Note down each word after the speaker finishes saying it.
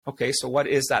Okay, so what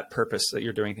is that purpose that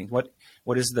you're doing things? What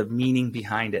is the meaning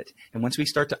behind it? And once we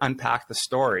start to unpack the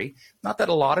story, not that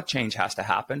a lot of change has to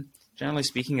happen. Generally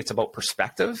speaking, it's about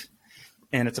perspective,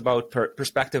 and it's about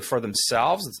perspective for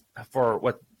themselves,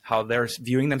 for how they're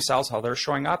viewing themselves, how they're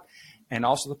showing up, and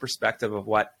also the perspective of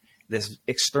what this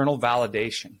external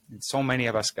validation. And so many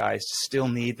of us guys still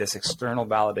need this external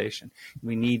validation.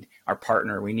 We need our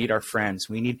partner, we need our friends,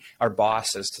 we need our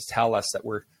bosses to tell us that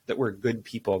we're good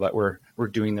people, that we're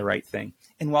doing the right thing.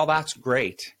 And while that's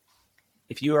great,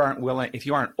 if you aren't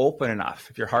open enough,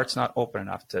 if your heart's not open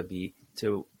enough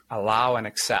to allow and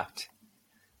accept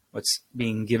what's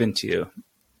being given to you,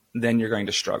 then you're going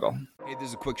to struggle. Hey, this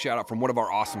is a quick shout out from one of our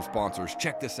awesome sponsors.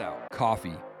 Check this out.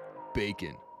 Coffee,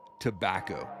 bacon,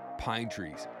 tobacco, pine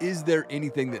trees. Is there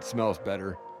anything that smells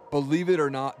better? Believe it or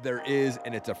not, there is,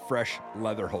 and it's a fresh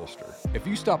leather holster. If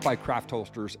you stop by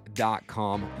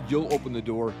craftholsters.com, you'll open the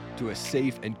door to a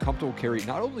safe and comfortable carry,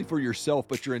 not only for yourself,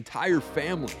 but your entire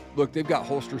family. Look, they've got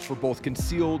holsters for both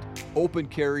concealed, open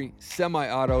carry,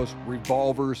 semi-autos,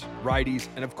 revolvers, righties,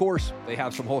 and of course, they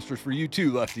have some holsters for you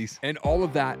too, lefties. And all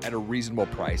of that at a reasonable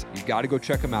price. You got to go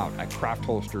check them out at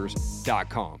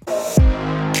craftholsters.com.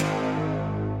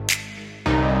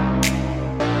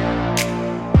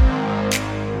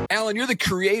 Alain, you're the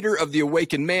creator of The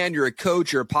Awakened Man. You're a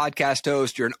coach, you're a podcast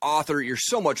host, you're an author, you're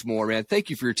so much more, man. Thank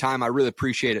you for your time. I really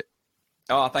appreciate it.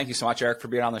 Oh, thank you so much, Eric, for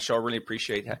being on the show. Really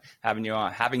appreciate having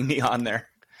me on there.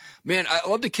 Man, I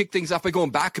love to kick things off by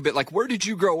going back a bit. Like, where did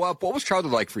you grow up? What was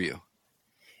childhood like for you?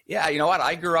 Yeah, you know what?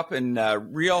 I grew up in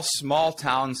real small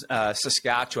towns,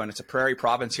 Saskatchewan. It's a prairie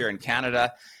province here in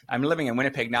Canada. I'm living in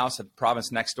Winnipeg now. It's the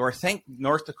province next door. Think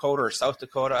North Dakota or South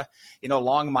Dakota,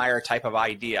 Longmire type of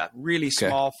idea. Really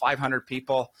small, 500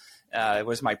 people. It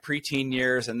was my preteen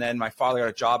years. And then my father got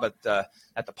a job at the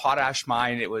potash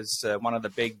mine. It was one of the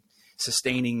big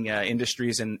sustaining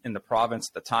industries in the province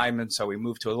at the time. And so we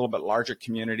moved to a little bit larger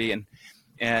community.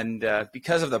 And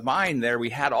because of the mine there, we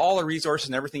had all the resources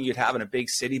and everything you'd have in a big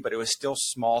city, but it was still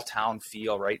small town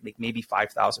feel, right? Maybe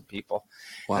 5,000 people.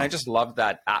 Wow. And I just loved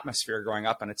that atmosphere growing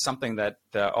up. And it's something that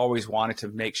I always wanted to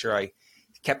make sure I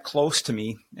kept close to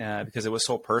me because it was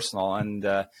so personal. And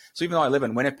so even though I live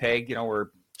in Winnipeg, we're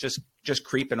just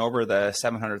creeping over the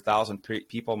 700,000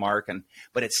 people mark.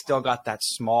 But it's still got that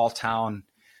small town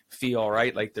feel,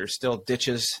 right? Like there's still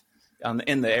ditches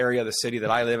in the area of the city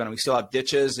that I live in. And we still have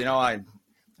ditches,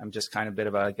 I'm just kind of a bit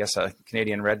of a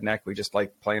Canadian redneck. We just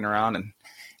like playing around and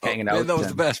hanging out. That was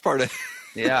the best part of it.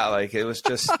 Yeah, like it was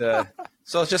just so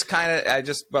it's just kind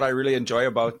of what I really enjoy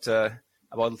about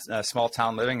small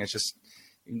town living is just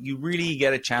you really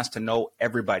get a chance to know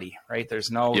everybody, right? There's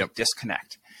no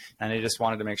disconnect. And I just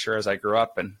wanted to make sure as I grew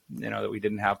up and that we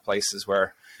didn't have places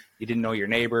where you didn't know your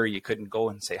neighbor, you couldn't go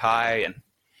and say hi,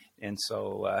 and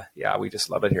so we just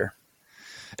love it here.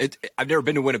 I've never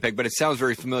been to Winnipeg, but it sounds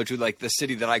very familiar to like the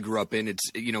city that I grew up in. It's,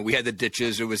 we had the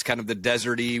ditches. It was kind of the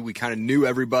deserty. We kind of knew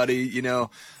everybody, and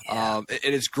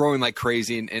it's growing like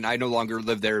crazy. And I no longer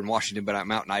live there in Washington, but I'm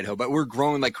out in Idaho, but we're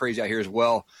growing like crazy out here as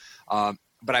well.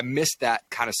 But I miss that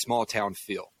kind of small town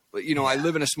feel. But, I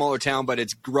live in a smaller town, but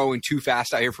it's growing too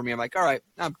fast out here for me. I'm like, all right,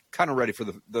 I'm kind of ready for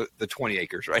the 20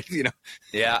 acres, right?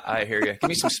 Yeah, I hear you. Give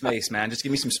me some space, man. Just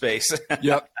give me some space.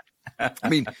 Yep. I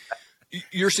mean,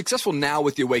 you're successful now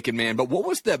with The Awakened Man, but what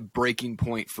was that breaking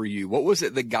point for you? What was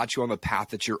it that got you on the path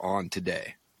that you're on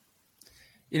today?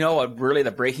 Really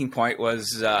the breaking point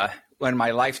was when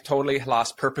my life totally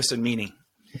lost purpose and meaning.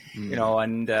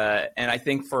 And I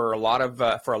think for a lot of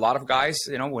guys,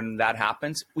 when that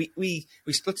happens,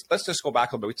 let's just go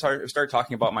back a little bit. We started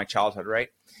talking about my childhood, right?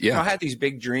 Yeah. I had these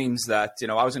big dreams that,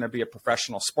 I was going to be a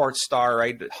professional sports star,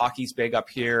 right? Hockey's big up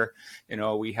here.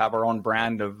 We have our own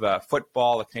brand of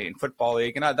football, the Canadian Football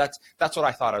League. And that's what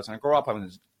I thought I was going to grow up.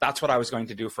 That's what I was going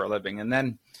to do for a living. And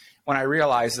then when I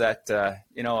realized that,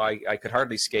 I could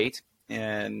hardly skate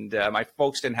and my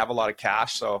folks didn't have a lot of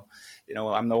cash. So,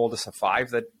 I'm the oldest of five,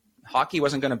 that hockey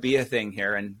wasn't going to be a thing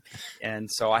here. And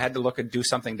so I had to look and do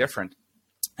something different.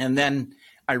 And then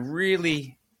I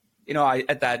really,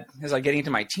 as I get into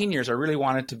my teen years, I really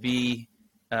wanted to be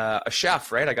a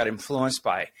chef, right? I got influenced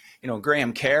by,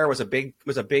 Graham Kerr had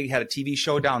a TV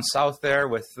show down south there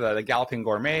with the Galloping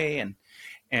Gourmet and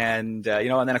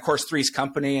then of course Three's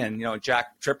Company and,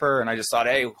 Jack Tripper. And I just thought,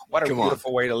 hey, what a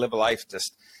beautiful way to live a life.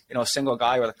 Just, a single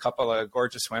guy with a couple of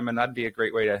gorgeous women. That'd be a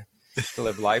great way to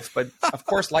live life. But of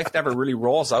course, life never really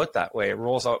rolls out that way. It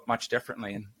rolls out much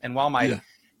differently. And while my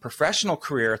professional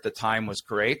career at the time was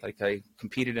great, like I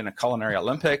competed in a culinary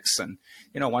Olympics and,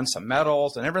 won some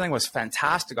medals and everything was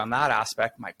fantastic on that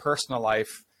aspect, my personal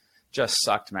life just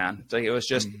sucked, man. Like it was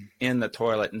just in the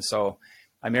toilet. And so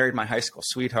I married my high school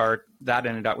sweetheart. We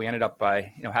ended up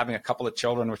by, having a couple of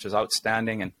children, which was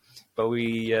outstanding.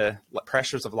 But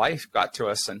pressures of life got to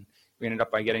us, and we ended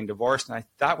up by getting divorced. And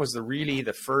that was really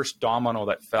the first domino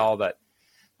that fell, that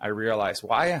I realized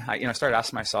why. I started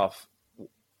asking myself,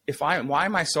 if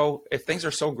things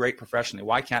are so great professionally,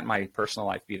 why can't my personal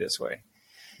life be this way?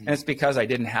 And it's because I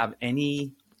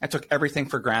took everything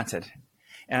for granted.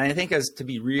 And I think to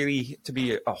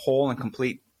be a whole and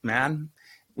complete man,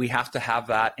 we have to have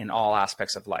that in all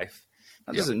aspects of life.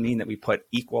 That doesn't mean that we put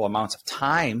equal amounts of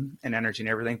time and energy and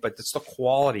everything, but it's the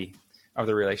quality of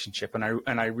the relationship.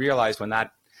 And I realized when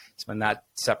that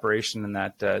separation and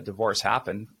that divorce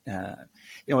happened,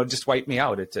 it just wiped me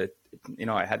out.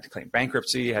 I had to claim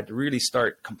bankruptcy. I had to really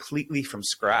start completely from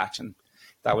scratch. And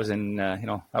that was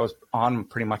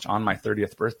pretty much on my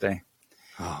 30th birthday.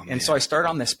 Oh, and so I started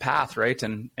on this path, right?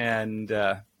 And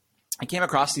I came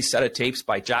across these set of tapes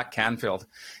by Jack Canfield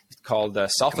called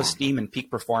Self-Esteem and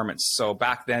Peak Performance. So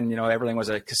back then, everything was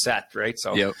a cassette, right?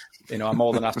 So, yep. I'm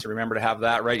old enough to remember to have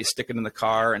that, right? You stick it in the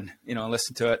car and,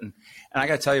 listen to it. And I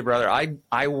got to tell you, brother,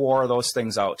 I wore those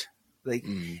things out. Like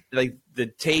the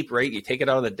tape, right? You take it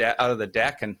out of the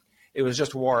deck, and it was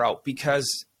just wore out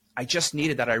because I just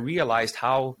needed that. I realized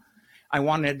how I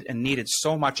wanted and needed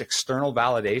so much external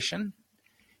validation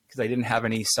because I didn't have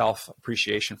any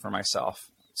self-appreciation for myself.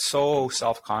 So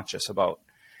self-conscious about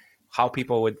what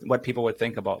people would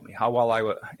think about me, how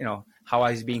well how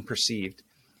I was being perceived.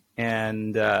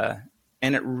 And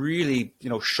it really,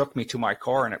 shook me to my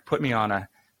core, and it put me on a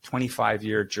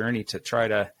 25-year journey to try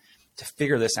to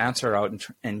figure this answer out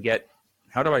and get,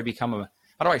 how do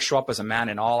I show up as a man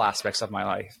in all aspects of my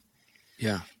life?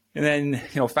 Yeah. And then,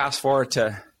 fast forward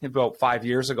to about 5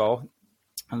 years ago,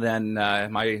 and then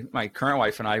my current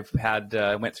wife and I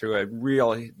went through a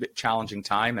really challenging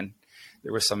time, and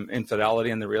there was some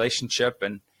infidelity in the relationship,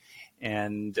 and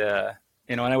it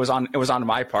was on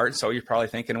my part. So you're probably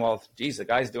thinking, well, geez, the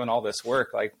guy's doing all this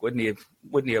work. Like, wouldn't he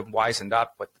have wisened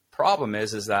up? But the problem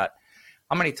is that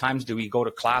how many times do we go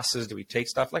to classes? Do we take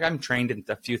stuff? Like, I'm trained in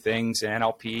a few things,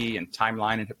 NLP and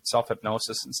timeline and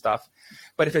self-hypnosis and stuff.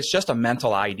 But if it's just a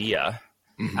mental idea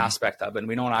aspect of it, and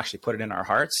we don't actually put it in our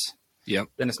hearts, then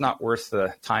it's not worth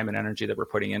the time and energy that we're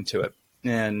putting into it.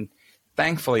 And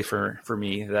thankfully for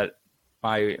me, that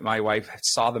my wife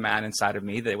saw the man inside of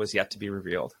me that was yet to be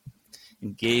revealed,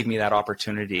 and gave me that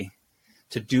opportunity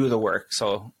to do the work.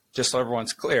 So just so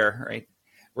everyone's clear, right?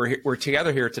 We're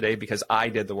together here today because I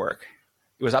did the work.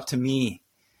 It was up to me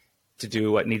to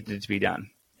do what needed to be done.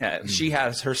 She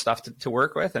has her stuff to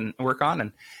work with and work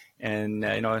on,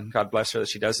 and God bless her that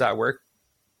she does that work.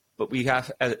 But we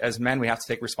have, as men, we have to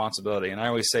take responsibility. And I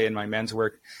always say in my men's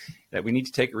work that we need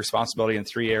to take responsibility in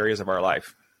 3 areas of our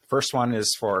life. First one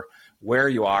is for where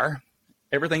you are.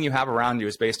 Everything you have around you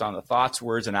is based on the thoughts,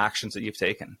 words, and actions that you've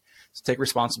taken. So take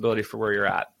responsibility for where you're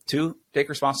at. 2, take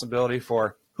responsibility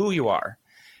for who you are.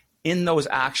 In those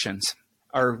actions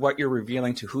are what you're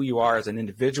revealing to who you are as an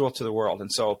individual to the world.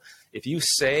 And so if you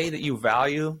say that you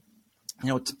value,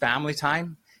 family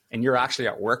time, and you're actually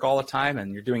at work all the time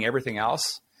and you're doing everything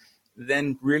else,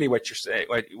 then really what you're saying,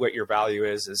 what your value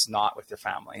is not with your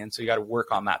family. And so you got to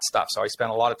work on that stuff. So I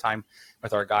spent a lot of time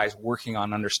with our guys working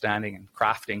on understanding and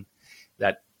crafting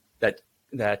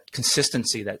that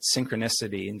consistency, that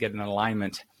synchronicity, and get an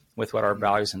alignment with what our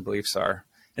values and beliefs are.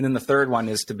 And then the third one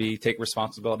is to take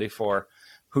responsibility for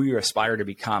who you aspire to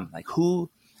become. Like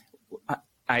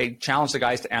I challenge the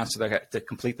guys to answer to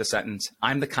complete the sentence,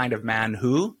 I'm the kind of man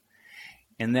who,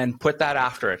 and then put that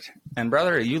after it. And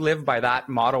brother, you live by that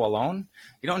motto alone.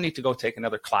 You don't need to go take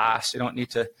another class. You don't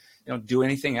need to do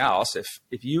anything else.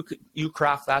 If you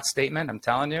craft that statement, I'm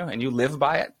telling you, and you live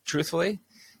by it truthfully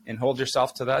and hold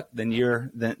yourself to that, then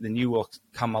you will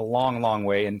come a long, long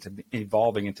way into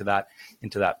evolving into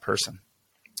that person.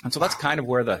 And so that's kind of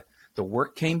where the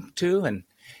work came to.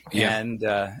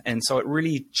 And so it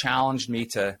really challenged me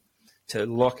to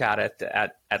look at it,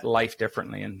 at life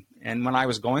differently. And when I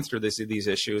was going through these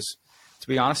issues, to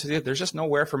be honest with you, there's just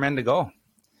nowhere for men to go.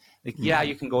 Like, yeah,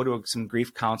 you can go to some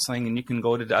grief counseling and you can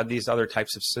go to these other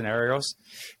types of scenarios,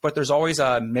 but there's always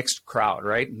a mixed crowd,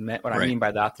 right? What I mean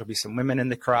by that, there'll be some women in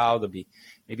the crowd. There'll be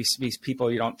maybe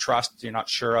people you don't trust, you're not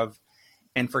sure of.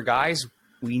 And for guys,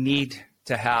 we need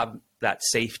to have that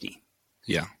safety.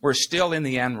 Yeah. We're still, in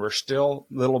the end, we're still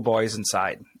little boys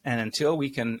inside. And until we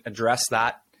can address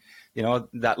that,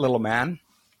 that little man,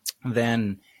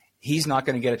 then he's not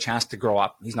going to get a chance to grow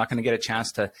up. He's not going to get a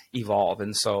chance to evolve.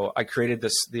 And so I created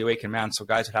the Awakened Man, so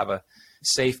guys would have a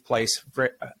safe place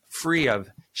free of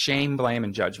shame, blame,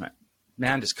 and judgment.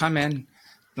 Man, just come in.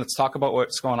 Let's talk about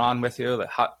what's going on with you,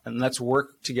 and let's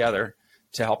work together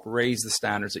to help raise the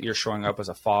standards that you're showing up as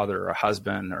a father or a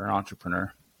husband or an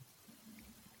entrepreneur.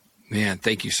 Man,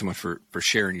 thank you so much for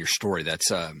sharing your story.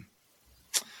 That's,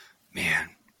 man,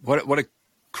 what a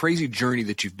crazy journey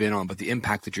that you've been on, but the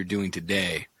impact that you're doing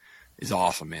today is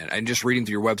awesome, man. And just reading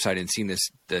through your website and seeing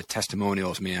the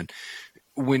testimonials, man,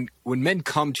 when men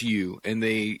come to you and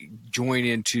they join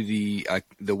into the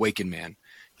Awaken Man,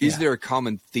 is there a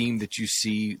common theme that you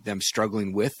see them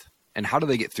struggling with, and how do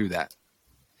they get through that?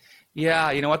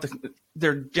 Yeah, you know what?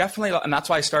 They're definitely, and that's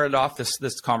why I started off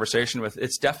this conversation with,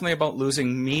 it's definitely about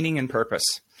losing meaning and purpose.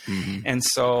 Mm-hmm. And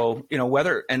so, you know,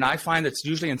 and I find it's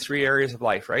usually in 3 areas of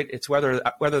life, right? It's whether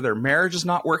their marriage is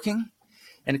not working,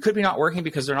 and it could be not working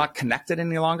because they're not connected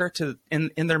any longer in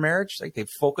their marriage. Like they've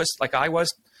focused, like I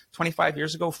was 25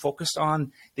 years ago, focused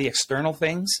on the external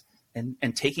things and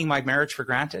taking my marriage for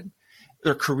granted.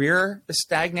 Their career is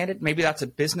stagnated. Maybe that's a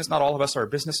business. Not all of us are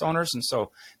business owners. And so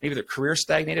maybe their career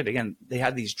stagnated. Again, they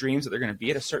had these dreams that they're going to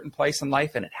be at a certain place in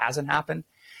life and it hasn't happened,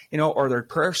 you know, or their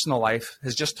personal life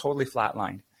has just totally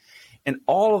flatlined. And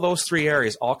all of those 3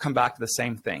 areas all come back to the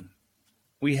same thing.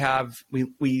 We sleepwalk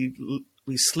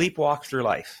through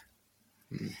life.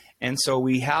 Mm-hmm. And so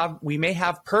we may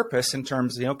have purpose in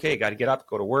terms of, okay, got to get up,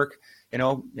 go to work, you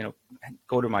know,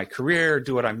 go to my career,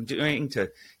 do what I'm doing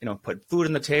to, put food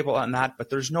on the table and that,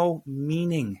 but there's no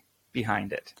meaning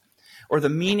behind it. Or the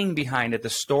meaning behind it, the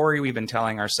story we've been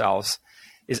telling ourselves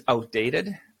is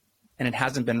outdated and it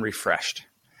hasn't been refreshed.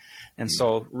 And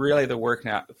so really the work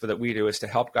now that we do is to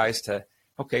help guys to,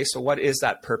 okay, so what is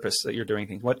that purpose that you're doing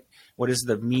things? What is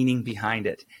the meaning behind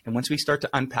it? And once we start to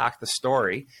unpack the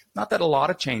story, not that a lot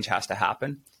of change has to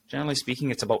happen. Generally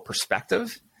speaking, it's about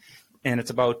perspective, and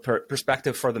it's about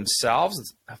perspective for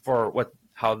themselves, for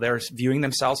how they're viewing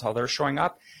themselves, how they're showing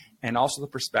up, and also the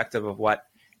perspective of what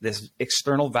this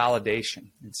external validation.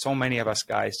 And so many of us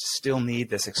guys still need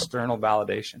this external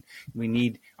validation. We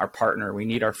need our partner, we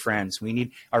need our friends, we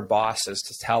need our bosses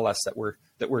to tell us that we're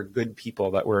good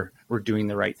people, that we're doing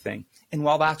the right thing. And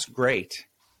while that's great,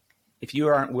 if you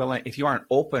aren't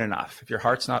open enough, if your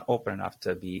heart's not open enough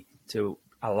to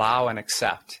allow and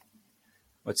accept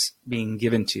what's being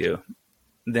given to you,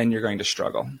 then you're going to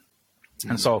struggle.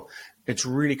 Mm-hmm. And so it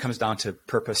really comes down to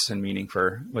purpose and meaning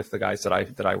with the guys that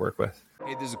I work with.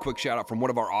 Hey, this is a quick shout out from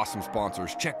one of our awesome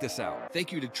sponsors. Check this out.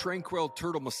 Thank you to Tranquil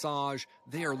Turtle Massage.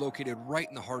 They are located right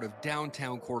in the heart of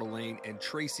downtown Coeur d'Alene, and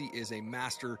Tracy is a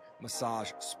master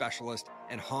massage specialist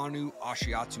and Hanu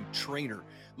Ashiatsu trainer.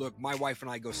 Look, my wife and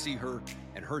I go see her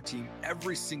and her team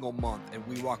every single month, and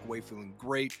we walk away feeling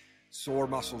great. Sore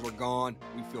muscles are gone.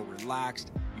 We feel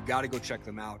relaxed. You got to go check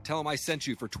them out. Tell them I sent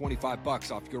you for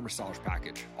 $25 off your massage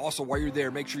package. Also, while you're there,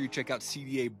 make sure you check out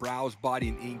CDA Brows Body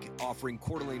and Ink, offering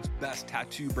Coeur d'Alene's best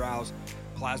tattoo brows,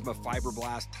 plasma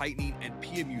fiberblast, tightening, and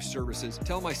PMU services.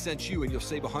 Tell them I sent you and you'll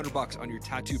save $100 on your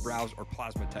tattoo brows or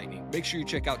plasma tightening. Make sure you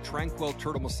check out Tranquil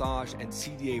Turtle Massage and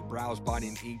CDA Brows Body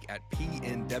and Ink at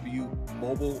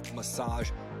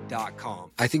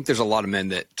pnwmobilemassage.com. I think there's a lot of men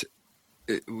that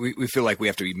we feel like we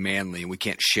have to be manly and we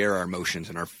can't share our emotions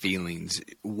and our feelings.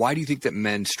 Why do you think that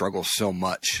men struggle so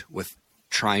much with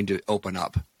trying to open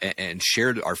up and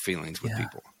share our feelings with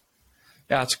people?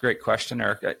 Yeah, that's a great question,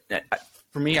 Eric.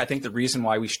 For me, I think the reason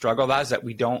why we struggle is that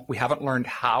we haven't learned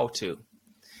how to.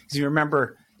 Because you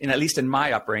remember, at least in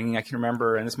my upbringing, I can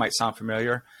remember, and this might sound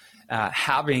familiar,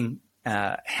 having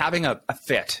a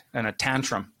fit and a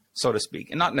tantrum, so to speak,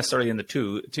 and not necessarily in the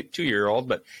two-year-old,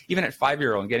 but even at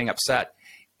 5-year-old and getting upset.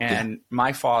 And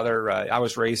my father, I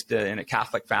was raised in a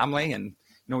Catholic family, and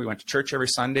we went to church every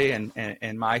Sunday,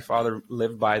 and my father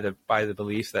lived by the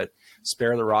belief that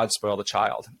spare the rod, spoil the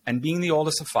child. And being the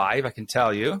oldest of 5, I can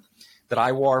tell you that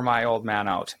I wore my old man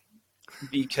out,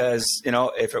 because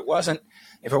if it wasn't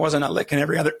a licking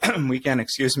every other weekend,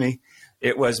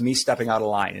 it was me stepping out of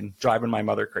line and driving my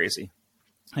mother crazy,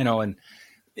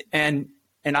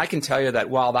 and I can tell you that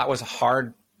while that was a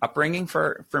hard upbringing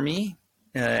for me,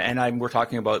 we're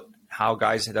talking about how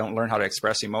guys don't learn how to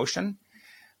express emotion,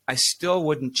 I still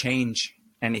wouldn't change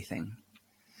anything,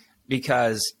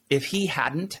 because if he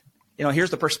hadn't,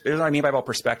 here's what I mean by about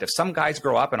perspective. Some guys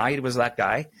grow up, and I was that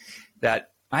guy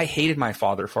that I hated my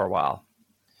father for a while,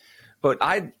 but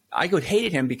I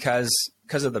hated him because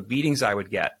of the beatings I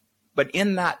would get. But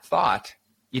in that thought,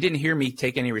 you didn't hear me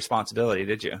take any responsibility,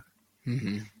 did you?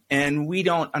 Mm-hmm. And we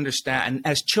don't understand, and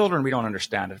as children, we don't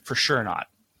understand it, for sure not.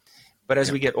 But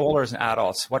as we get older as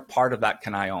adults, what part of that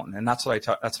can I own? And that's what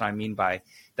I mean by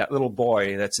that little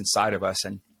boy that's inside of us,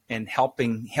 and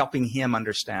helping him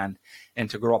understand and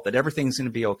to grow up that everything's going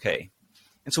to be okay.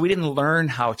 And so we didn't learn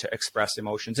how to express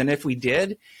emotions. And if we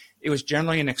did, it was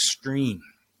generally an extreme.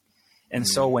 And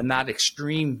so when that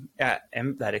extreme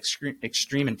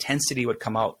intensity would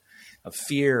come out of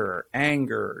fear, or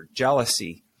anger, or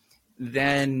jealousy,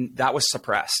 then that was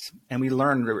suppressed. And we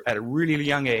learned at a really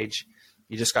young age,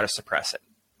 you just got to suppress it.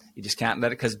 You just can't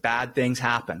let it, because bad things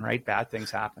happen, right? Bad things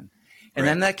happen. And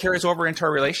then that carries over into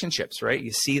our relationships, right?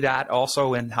 You see that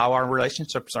also in how our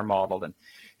relationships are modeled. And,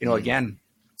 again,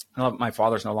 my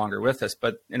father's no longer with us,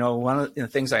 but, one of the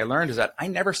things I learned is that I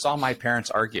never saw my parents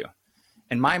argue.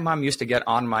 And my mom used to get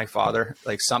on my father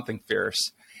like something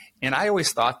fierce. And I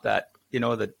always thought that,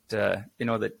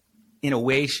 that in a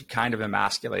way she kind of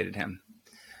emasculated him.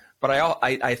 But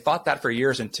I thought that for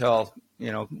years until,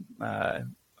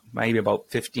 maybe about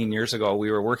 15 years ago,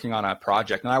 we were working on a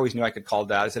project, and I always knew I could call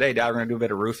Dad. I said, "Hey, Dad, we're going to do a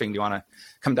bit of roofing. Do you want to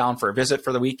come down for a visit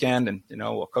for the weekend? And,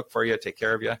 we'll cook for you, take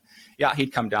care of you." Yeah,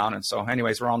 he'd come down. And so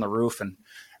anyways, we're on the roof and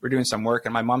we're doing some work,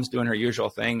 and my mom's doing her usual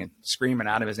thing and screaming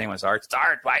at him. His name was Art. "It's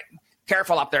Art, why?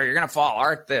 Careful up there. You're going to fall.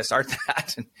 Art this, Art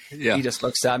that." And he just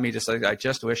looks at me just like, "I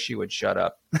just wish she would shut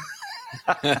up."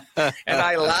 And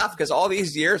I laughed, because all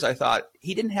these years I thought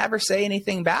he didn't ever say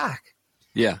anything back.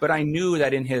 Yeah. But I knew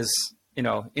that in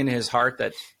his heart,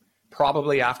 that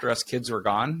probably after us kids were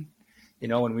gone,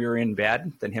 when we were in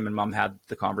bed, then him and Mom had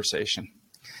the conversation,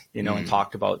 and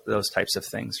talked about those types of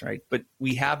things. Right. But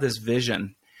we have this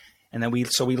vision, and then we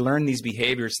learn these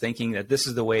behaviors thinking that this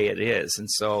is the way it is. And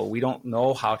so we don't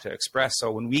know how to express.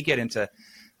 So when we get into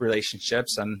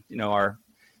relationships, and, our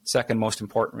second most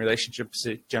important relationship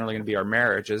is generally going to be our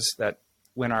marriages, that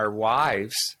when our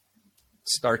wives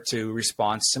start to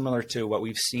respond similar to what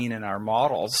we've seen in our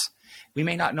models, we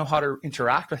may not know how to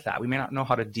interact with that. We may not know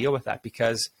how to deal with that,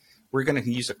 because we're going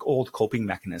to use an old coping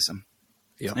mechanism.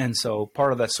 Yeah. And so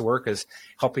part of this work is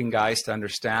helping guys to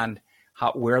understand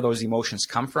where those emotions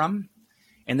come from,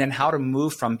 and then how to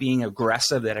move from being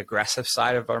aggressive, that aggressive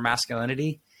side of our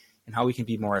masculinity, and how we can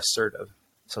be more assertive.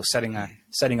 So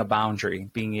setting a boundary,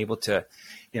 being able to,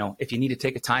 if you need to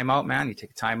take a time out, man, you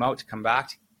take a time out to come back,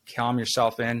 to calm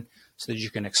yourself in so that you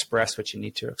can express what you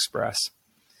need to express.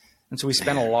 And so we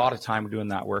spend a lot of time doing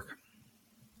that work.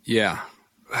 Yeah.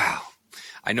 Wow.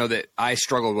 I know that I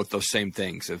struggled with those same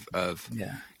things of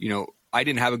I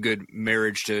didn't have a good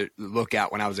marriage to look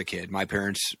at when I was a kid. My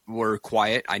parents were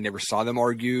quiet. I never saw them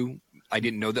argue. I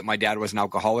didn't know that my dad was an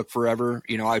alcoholic forever.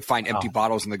 I'd find empty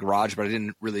bottles in the garage, but I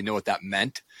didn't really know what that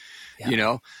meant,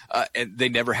 and they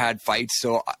never had fights.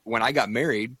 So when I got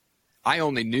married, I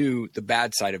only knew the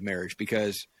bad side of marriage,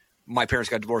 because my parents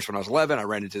got divorced when I was 11. I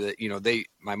ran into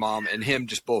my mom and him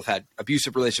just both had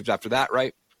abusive relationships after that.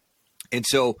 Right. And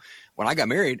so when I got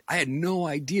married, I had no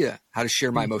idea how to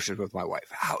share my emotions with my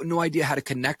wife. No idea how to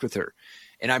connect with her.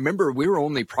 And I remember we were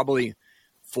only probably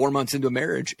 4 months into a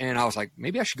marriage, and I was like,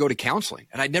 maybe I should go to counseling.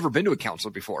 And I'd never been to a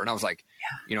counselor before. And I was like,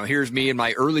 here's me in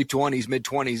my early 20s, mid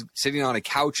 20s, sitting on a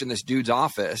couch in this dude's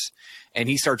office. And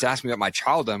he starts asking me about my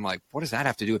childhood. I'm like, what does that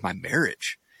have to do with my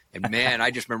marriage? And man,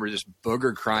 I just remember this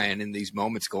booger crying in these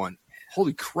moments going,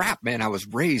 holy crap, man, I was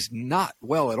raised not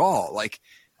well at all. Like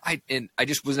I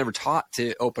just was never taught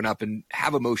to open up and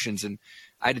have emotions, and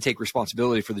I had to take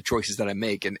responsibility for the choices that I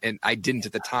make. And I didn't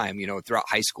at the time, throughout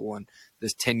high school and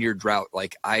this 10-year drought,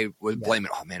 like I would blame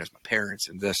it. Oh man, it was my parents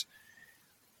and this.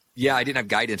 Yeah, I didn't have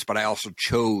guidance, but I also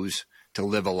chose to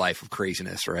live a life of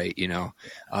craziness, right?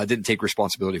 Didn't take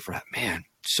responsibility for that. Man,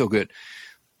 so good.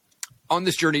 On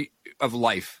this journey of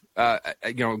life,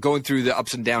 going through the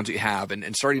ups and downs that you have,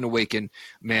 and starting to awaken,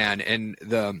 man, and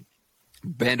the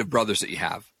band of brothers that you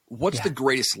have, what's the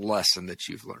greatest lesson that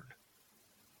you've learned?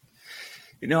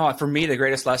 For me, the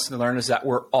greatest lesson to learn is that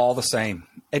we're all the same.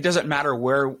 It doesn't matter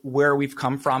where we've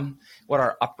come from, what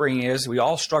our upbringing is. We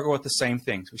all struggle with the same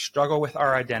things. We struggle with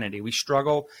our identity. We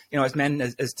struggle, as men,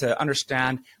 as to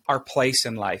understand our place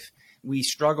in life. We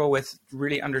struggle with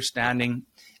really understanding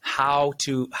how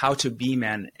to be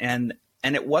men. And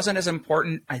it wasn't as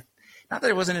important. Not that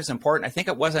it wasn't as important. I think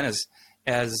it wasn't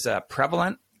as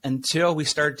prevalent until we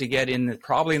started to get in,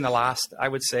 probably in the last, I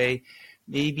would say,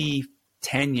 maybe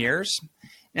 10 years.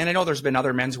 And I know there's been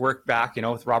other men's work back,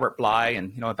 with Robert Bly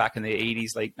and, back in the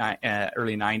 80s,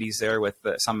 early 90s there with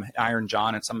some Iron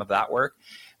John and some of that work.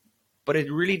 But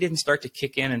it really didn't start to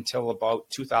kick in until about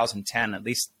 2010. At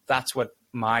least that's what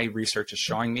my research is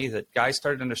showing me, that guys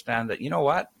started to understand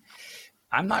that,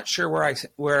 I'm not sure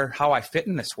how I fit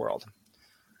in this world,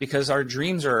 because our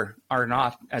dreams are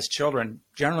not, as children,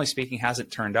 generally speaking,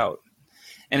 hasn't turned out.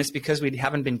 And it's because we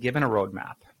haven't been given a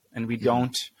roadmap, and we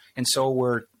don't. And so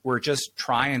we're just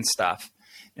trying stuff.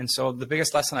 And so the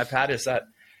biggest lesson I've had is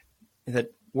that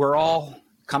we're all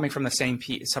coming from the same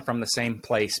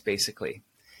place, basically.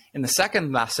 And the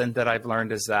second lesson that I've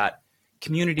learned is that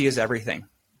community is everything.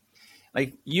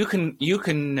 Like you can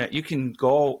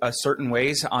go a certain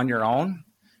ways on your own,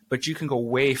 but you can go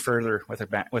way further with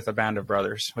a band of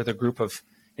brothers, with a group of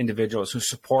individuals who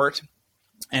support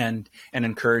and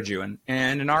encourage you.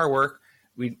 And in our work,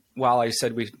 while I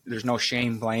said there's no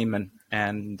shame, blame,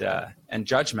 and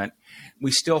judgment,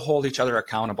 we still hold each other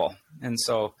accountable. And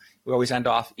so we always end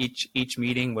off each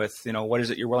meeting with, what is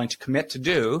it you're willing to commit to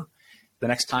do the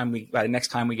next time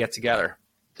we get together?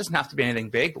 It doesn't have to be anything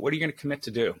big, but what are you going to commit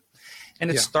to do? And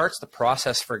it starts the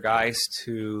process for guys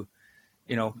to,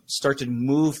 start to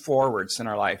move forwards in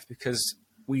our life, because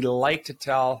we like to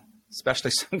tell,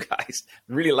 especially some guys,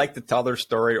 really like to tell their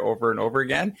story over and over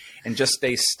again and just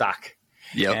stay stuck.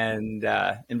 Yep. And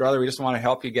brother, we just want to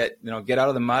help you get out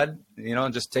of the mud,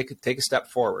 and just take a step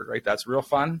forward, right? That's real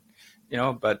fun,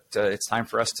 but it's time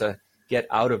for us to get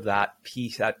out of that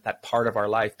piece, that part of our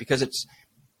life, because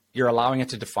you're allowing it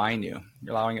to define you.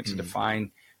 You're allowing it to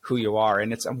define who you are.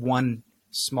 And it's one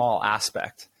small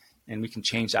aspect, and we can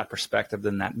change that perspective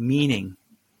and that meaning.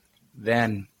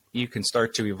 Then you can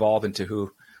start to evolve into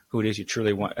who it is you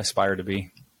truly aspire to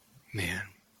be. Man.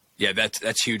 Yeah,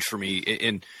 that's huge for me.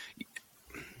 And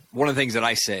one of the things that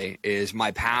I say is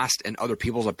my past and other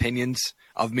people's opinions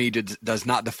of me does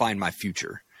not define my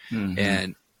future. Mm-hmm.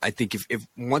 And I think if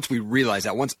once we realize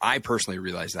that, once I personally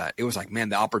realized that, it was like, man,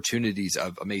 the opportunities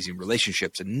of amazing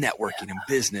relationships and networking and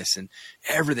business and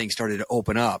everything started to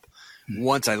open up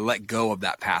once I let go of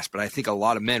that past. But I think a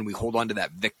lot of men, we hold on to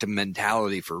that victim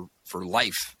mentality for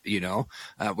life.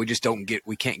 We just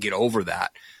we can't get over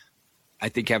that. I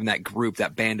think having that group,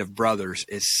 that band of brothers,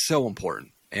 is so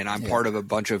important. And I'm part of a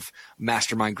bunch of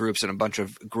mastermind groups and a bunch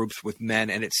of groups with men.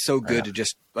 And it's so good to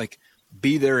just like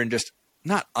be there and just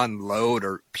not unload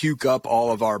or puke up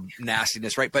all of our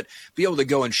nastiness, right? But be able to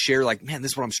go and share like, man,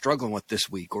 this is what I'm struggling with this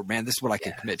week, or man, this is what I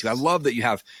can commit to. I love that you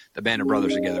have the band of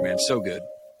brothers together, man. It's so good.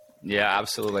 Yeah,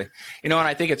 absolutely. And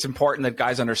I think it's important that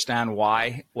guys understand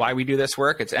why we do this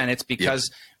work. It's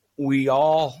because we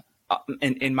all,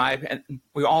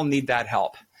 we all need that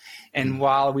help. And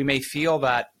while we may feel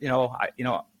that, the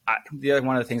other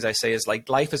one of the things I say is like,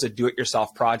 life is a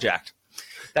do-it-yourself project.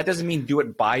 That doesn't mean do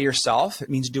it by yourself. It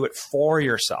means do it for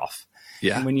yourself.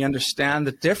 Yeah. And when you understand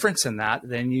the difference in that,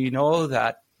 then you know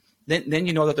that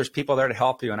there's people there to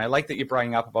help you. And I like that you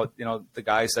bring up about, the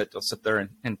guys that will sit there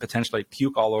and potentially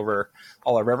puke all over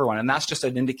everyone. And that's just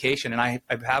an indication. And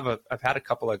I've had a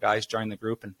couple of guys join the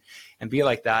group and be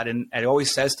like that. And it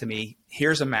always says to me,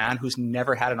 here's a man who's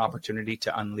never had an opportunity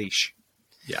to unleash,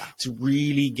 to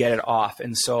really get it off.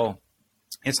 And so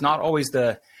it's not always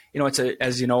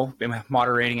as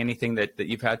moderating anything that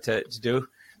you've had to do.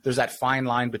 There's that fine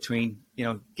line between,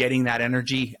 getting that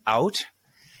energy out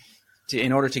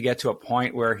in order to get to a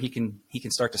point where he can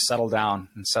start to settle down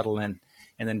and settle in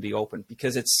and then be open,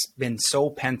 because it's been so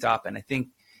pent up. And I think,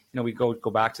 we go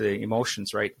back to the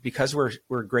emotions, right? Because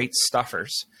we're great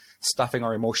stuffers, stuffing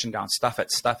our emotion down, stuff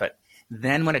it.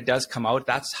 Then when it does come out,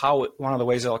 that's one of the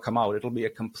ways it'll come out. It'll be a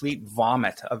complete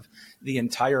vomit of the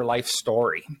entire life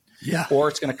story. Yeah. Or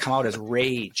it's going to come out as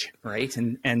rage, right?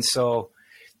 And so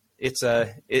it's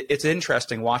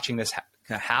interesting watching this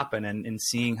happen and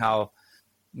seeing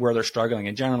where they're struggling.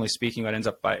 And generally speaking, what ends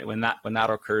up when that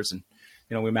occurs, and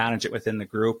we manage it within the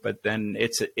group. But then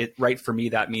it right for me,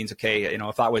 that means, okay,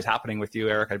 if that was happening with you,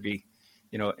 Eric, I'd be,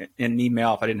 in an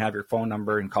email if I didn't have your phone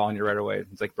number and calling you right away.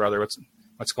 It's like, brother,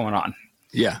 what's going on?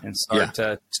 Yeah. And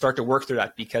start to work through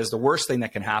that, because the worst thing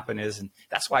that can happen is, and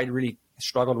that's why I really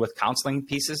struggled with counseling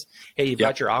pieces. Hey, you've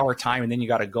got your hour time and then you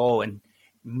got to go. And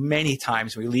many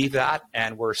times we leave that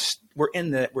and our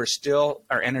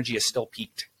energy is still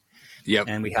peaked. Yep.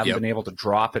 And we haven't been able to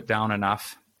drop it down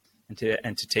enough and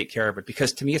to take care of it.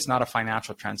 Because to me, it's not a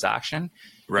financial transaction.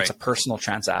 Right. It's a personal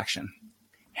transaction.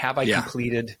 Have I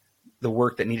completed the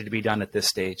work that needed to be done at this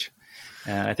stage?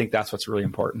 And I think that's what's really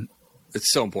important.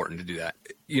 It's so important to do that.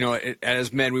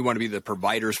 As men, we want to be the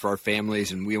providers for our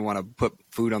families, and we want to put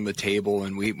food on the table,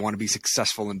 and we want to be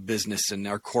successful in business and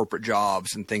our corporate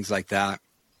jobs and things like that.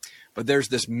 But there's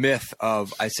this myth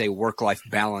of, I say, work-life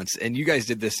balance. And you guys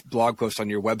did this blog post on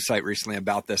your website recently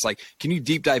about this. Like, can you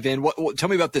deep dive in? Tell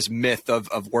me about this myth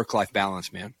of work-life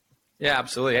balance, man. Yeah,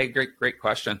 absolutely. Hey, great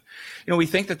question. We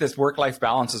think that this work-life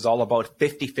balance is all about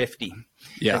 50-50.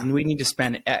 Yeah. And we need to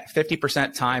spend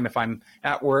 50% time. If I'm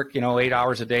at work, 8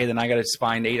 hours a day, then I got to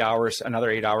find another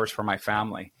 8 hours for my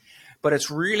family. But it's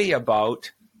really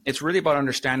about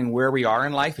understanding where we are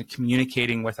in life and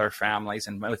communicating with our families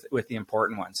and with the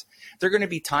important ones. There are going to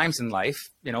be times in life,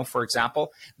 for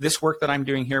example, this work that I'm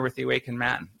doing here with the Awakened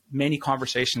Man, many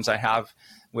conversations I have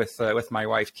with my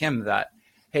wife, Kim, that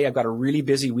hey, I've got a really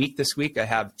busy week this week. I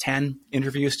have 10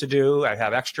 interviews to do. I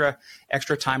have extra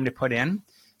time to put in.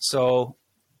 So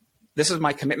this is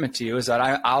my commitment to you, is that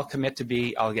I'll commit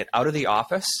to I'll get out of the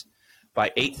office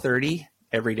by 8:30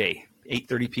 every day,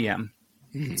 8:30 p.m.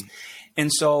 Mm-hmm.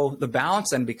 And so the balance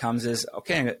then becomes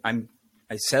okay,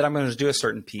 I said I'm going to do a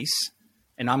certain piece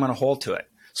and I'm going to hold to it.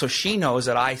 So she knows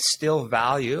that I still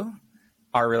value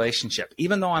our relationship,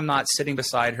 even though I'm not sitting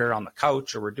beside her on the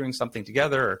couch or we're doing something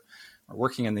together or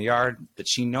working in the yard, that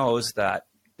she knows that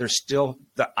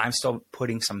that I'm still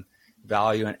putting some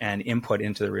value and input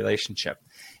into the relationship.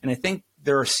 And I think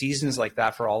there are seasons like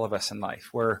that for all of us in life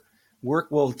where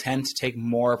work will tend to take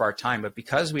more of our time, but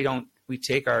because we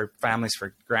take our families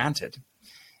for granted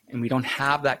and we don't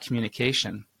have that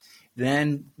communication,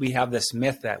 then we have this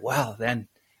myth that, well, then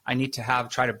I need to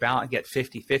try to get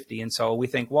 50-50. And so we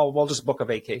think, well, we'll just book a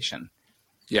vacation.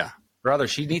 Yeah. Brother,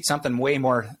 she needs something way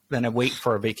more than a wait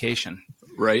for a vacation.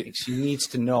 Right. She needs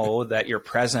to know that you're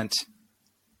present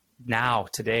now,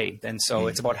 today. And so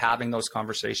it's about having those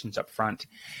conversations up front.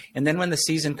 And then when the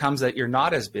season comes that you're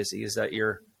not as busy, is that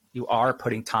you are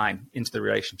putting time into the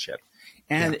relationship.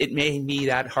 And it may be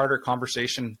that harder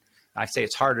conversation. I say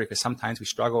it's harder because sometimes we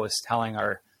struggle with telling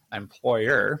our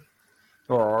employer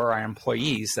or our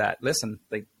employees that, listen,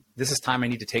 like, this is time I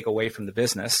need to take away from the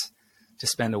business to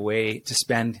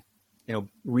spend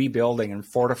rebuilding and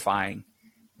fortifying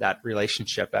that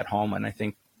relationship at home. And I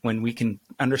think when we can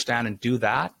understand and do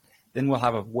that, then we'll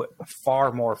have a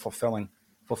far more fulfilling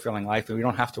life. And we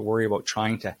don't have to worry about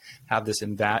trying to have this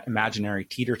imaginary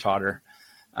teeter-totter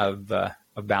of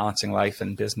balancing life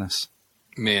and business.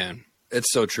 Man,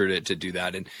 it's so true to do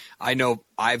that. And I know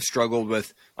I've struggled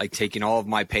with like taking all of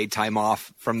my paid time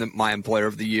off from my employer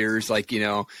over the years,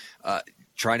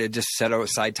 trying to just set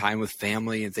aside time with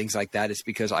family and things like that. It's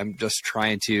because I'm just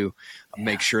trying to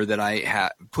make sure that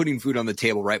I putting food on the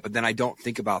table, right? But then I don't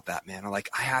think about that, man.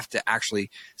 I have to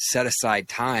actually set aside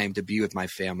time to be with my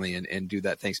family and do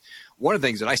that things. One of the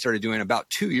things that I started doing about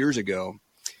 2 years ago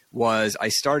was I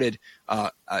started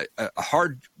a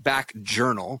hardback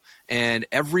journal, and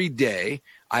every day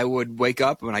I would wake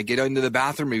up when I get into the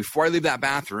bathroom. Before I leave that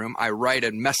bathroom, I write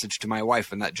a message to my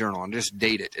wife in that journal and just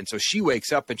date it. And so she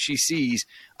wakes up and she sees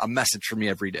a message from me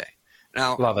every day.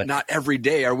 Now, not every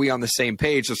day are we on the same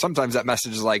page. So sometimes that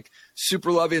message is like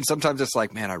super loving, and sometimes it's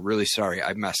like, man, I'm really sorry,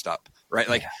 I messed up,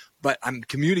 right? But I'm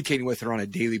communicating with her on a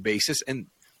daily basis. And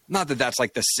not that that's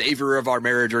like the savior of our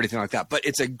marriage or anything like that, but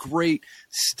it's a great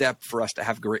step for us to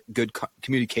have good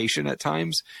communication at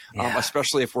times,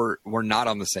 especially if we're not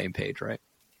on the same page, right?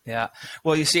 Yeah.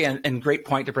 Well, you see, and great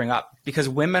point to bring up, because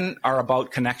women are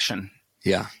about connection.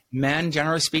 Yeah. Men,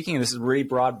 generally speaking, and this is really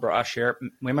broad brush here,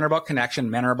 women are about connection,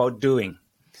 men are about doing.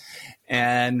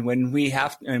 And when we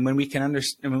can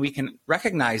understand, when we can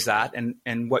recognize that,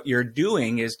 and what you're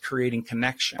doing is creating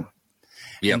connection.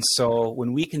 Yep. And so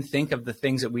when we can think of the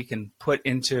things that we can put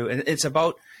into, and it's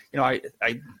about, I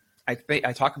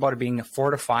talk about it being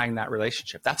fortifying that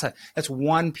relationship. That's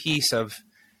one piece of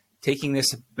taking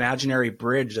this imaginary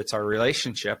bridge that's our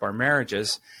relationship, our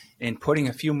marriages, and putting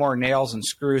a few more nails and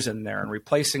screws in there and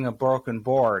replacing a broken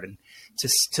board, and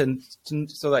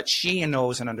so that she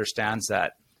knows and understands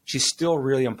that she's still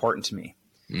really important to me.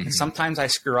 Mm-hmm. And sometimes I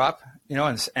screw up,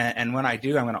 and when I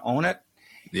do, I'm going to own it.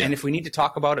 Yeah. And if we need to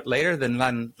talk about it later, then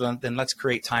let's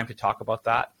create time to talk about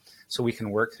that so we can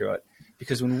work through it.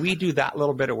 Because when we do that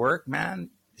little bit of work,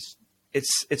 man,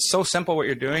 it's so simple what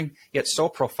you're doing, yet so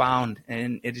profound,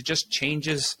 and it just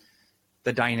changes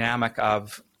the dynamic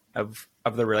of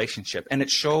the relationship. And it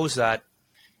shows that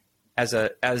as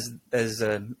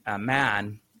a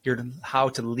man, you're how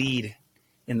to lead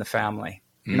in the family.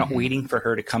 You're not waiting for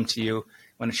her to come to you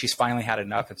when she's finally had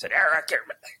enough and said, Eric,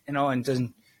 and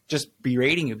doesn't just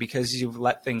berating you because you've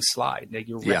let things slide. Like,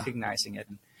 you're recognizing it.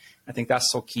 And I think that's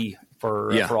so key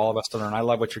for all of us to learn. I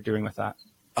love what you're doing with that.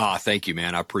 Thank you,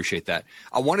 man. I appreciate that.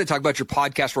 I want to talk about your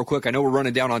podcast real quick. I know we're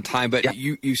running down on time, but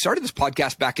you started this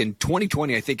podcast back in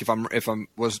 2020, I think, if I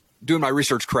was doing my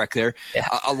research correct there. Yeah.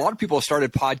 A lot of people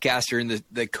started podcasts during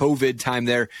the COVID time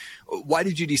there. Why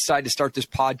did you decide to start this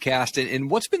podcast?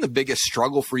 And what's been the biggest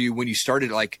struggle for you when you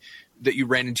started, that you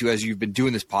ran into as you've been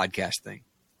doing this podcast thing?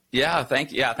 Yeah,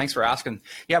 thanks for asking.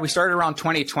 Yeah, we started around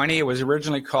 2020. It was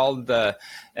originally called the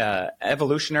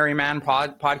Evolutionary Man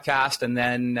podcast, and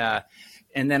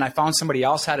then I found somebody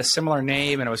else had a similar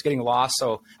name, and I was getting lost.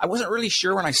 So I wasn't really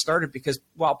sure when I started, because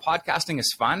while podcasting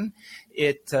is fun,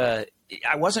 I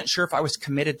wasn't sure if I was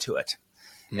committed to it.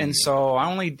 And so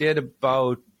I only did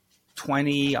about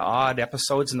 20 odd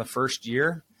episodes in the first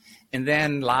year. And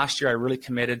then last year I really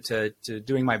committed to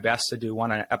doing my best to do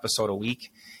one episode a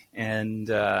week. And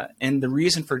the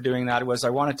reason for doing that was I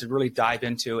wanted to really dive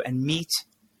into and meet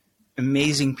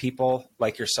amazing people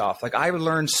like yourself. Like, I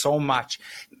learned so much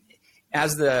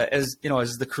as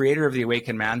the creator of the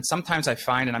Awakened Man. Sometimes I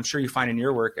find, and I'm sure you find in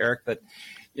your work, Eric, that,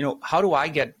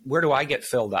 where do I get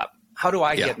filled up? How do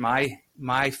I get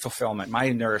my fulfillment, my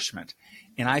nourishment?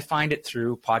 And I find it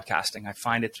through podcasting. I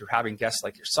find it through having guests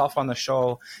like yourself on the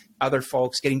show, other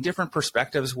folks, getting different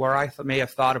perspectives where I may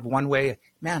have thought of one way.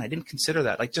 Man, I didn't consider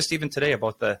that. Like, just even today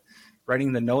about the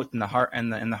writing the note in the heart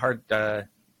and the heart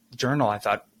journal, I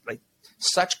thought, like,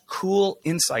 such cool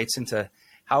insights into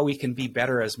how we can be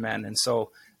better as men. And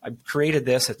so I've created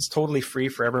this. It's totally free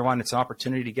for everyone. It's an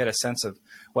opportunity to get a sense of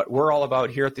what we're all about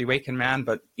here at the Awakened Man,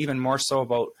 but even more so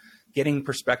about getting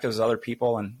perspectives of other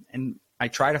people. And I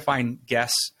try to find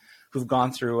guests who've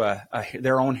gone through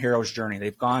their own hero's journey.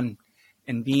 They've gone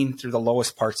and been through the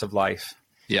lowest parts of life,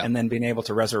 and then being able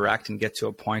to resurrect and get to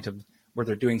a point of where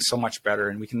they're doing so much better.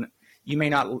 And you may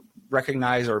not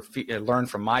recognize or learn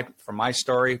from my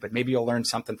story, but maybe you'll learn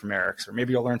something from Eric's, or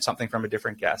maybe you'll learn something from a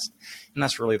different guest. And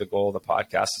that's really the goal of the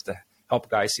podcast, is to help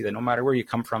guys see that no matter where you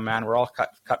come from, man, we're all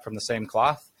cut from the same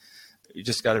cloth. You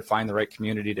just got to find the right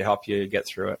community to help you get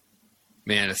through it.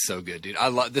 Man, it's so good, dude. I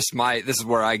love this. This is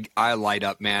where I light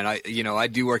up, man. I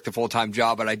do work the full-time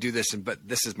job, but I do this, but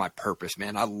this is my purpose,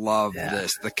 man. I love this,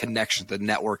 the connection, the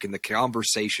network, and the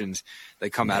conversations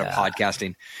that come out of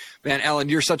podcasting. Man, Alain,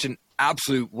 you're such an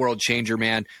absolute world changer,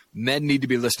 man. Men need to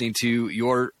be listening to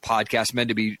your podcast. Men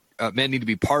need to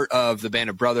be part of the Band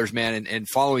of Brothers, man, and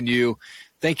following you.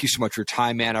 Thank you so much for your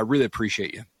time, man. I really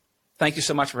appreciate you. Thank you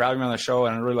so much for having me on the show,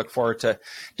 and I really look forward to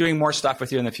doing more stuff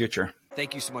with you in the future.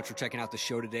 Thank you so much for checking out the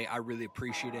show today. I really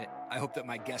appreciate it. I hope that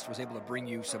my guest was able to bring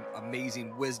you some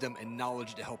amazing wisdom and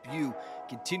knowledge to help you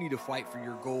continue to fight for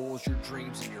your goals, your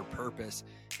dreams, and your purpose.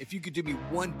 If you could do me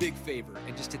one big favor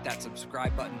and just hit that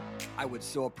subscribe button, I would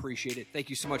so appreciate it. Thank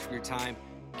you so much for your time.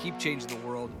 Keep changing the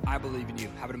world. I believe in you.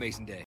 Have an amazing day.